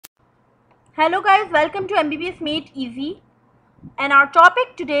Hello guys, welcome to MBBS Made Easy, and our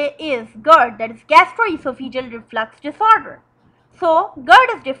topic today is GERD, that is Gastroesophageal Reflux Disorder. So,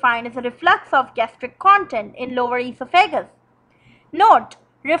 GERD is defined as a reflux of gastric content in lower esophagus. Note,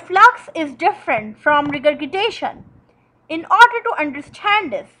 reflux is different from regurgitation. In order to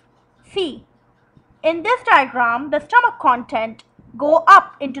understand this, see, in this diagram, the stomach content go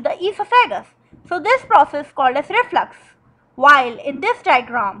up into the esophagus. So this process is called as reflux. While in this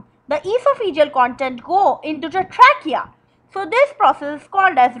diagram, the esophageal content go into the trachea. So this process is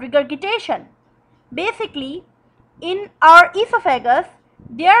called as regurgitation. Basically, in our esophagus,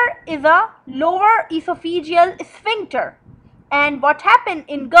 there is a lower esophageal sphincter. And what happened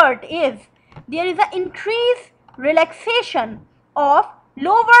in GERD is there is an increased relaxation of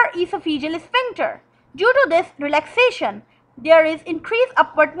lower esophageal sphincter. Due to this relaxation, there is increased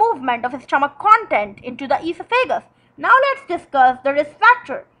upward movement of stomach content into the esophagus. Now let's discuss the risk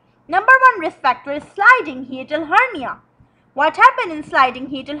factor. Number one risk factor is sliding hiatal hernia. What happened in sliding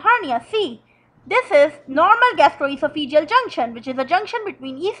hiatal hernia? See, this is normal gastroesophageal junction, which is a junction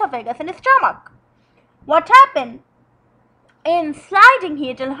between esophagus and stomach. What happened in sliding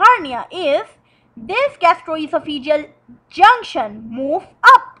hiatal hernia is this gastroesophageal junction move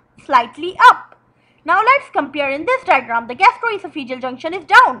up, slightly up. Now let's compare. In this diagram, the gastroesophageal junction is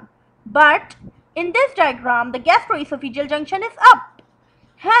down, but in this diagram, the gastroesophageal junction is up.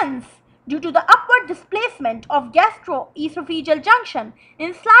 Hence, due to the upward displacement of gastroesophageal junction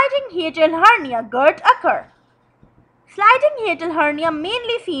in sliding hiatal hernia, GERD occur. Sliding hiatal hernia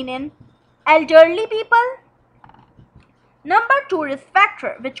mainly seen in elderly people. Number two risk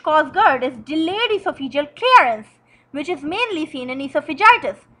factor which cause GERD is delayed esophageal clearance, which is mainly seen in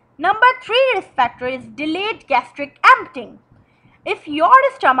esophagitis. Number three risk factor is delayed gastric emptying. If your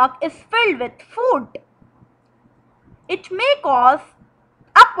stomach is filled with food, it may cause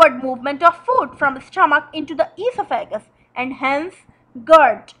upward movement of food from the stomach into the esophagus and hence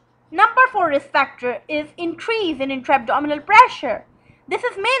GERD. Number four risk factor is increase in intra-abdominal pressure. This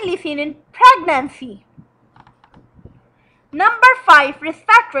is mainly seen in pregnancy. Number five risk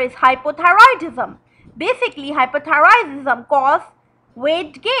factor is hypothyroidism. Basically, hypothyroidism cause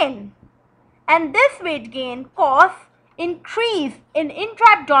weight gain, and this weight gain cause increase in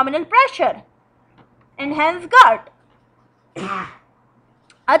intra-abdominal pressure and hence GERD.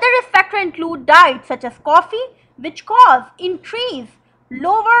 Other risk factors include diet such as coffee, which cause increase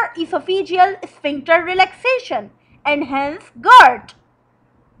lower esophageal sphincter relaxation and hence GERD.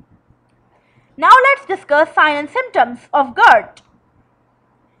 Now let's discuss signs and symptoms of GERD.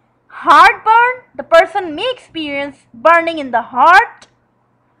 Heartburn, the person may experience burning in the heart.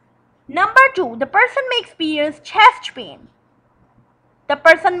 Number two, the person may experience chest pain. The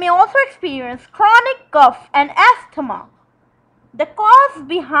person may also experience chronic cough and asthma. The cause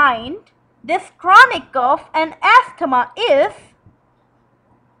behind this chronic cough and asthma is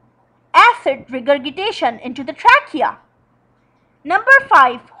acid regurgitation into the trachea. Number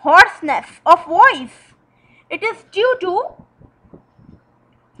five, hoarseness of voice. It is due to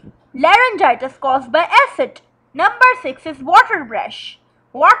laryngitis caused by acid. Number six is water breath.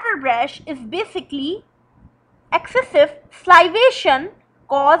 Water breath is basically excessive salivation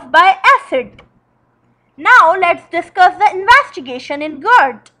caused by acid. Now let's discuss the investigation in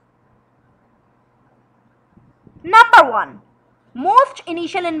GERD. Number one, most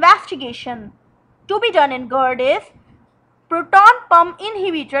initial investigation to be done in GERD is proton pump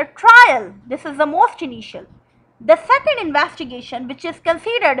inhibitor trial. This is the most initial. The second investigation, which is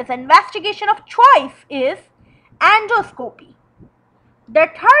considered as an investigation of choice, is endoscopy.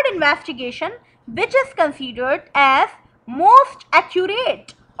 The third investigation, which is considered as most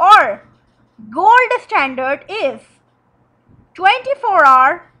accurate or gold standard, is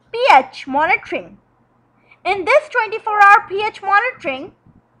 24-hour pH monitoring. In this 24-hour pH monitoring,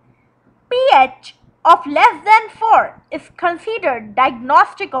 pH of less than 4 is considered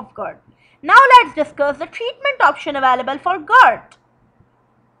diagnostic of GERD. Now let's discuss the treatment option available for GERD.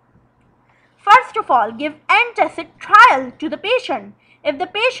 First of all, give antacid trial to the patient. If the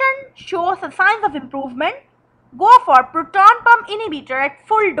patient shows the signs of improvement, go for proton pump inhibitor at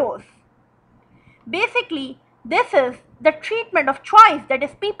full dose. Basically, this is the treatment of choice, that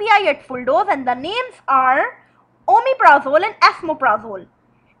is PPI at full dose, and the names are omeprazole and esomeprazole.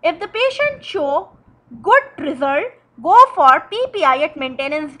 If the patient show good result, go for PPI at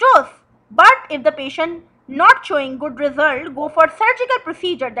maintenance dose. But if the patient not showing good result, go for surgical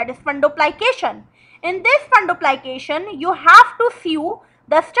procedure, that is fundoplication. In this fundoplication, you have to sew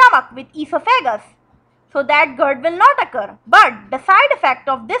the stomach with esophagus so that GERD will not occur. But the side effect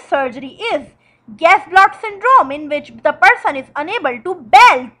of this surgery is gas blood syndrome, in which the person is unable to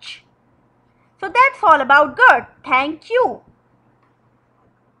belch. So that's all about GERD. Thank you.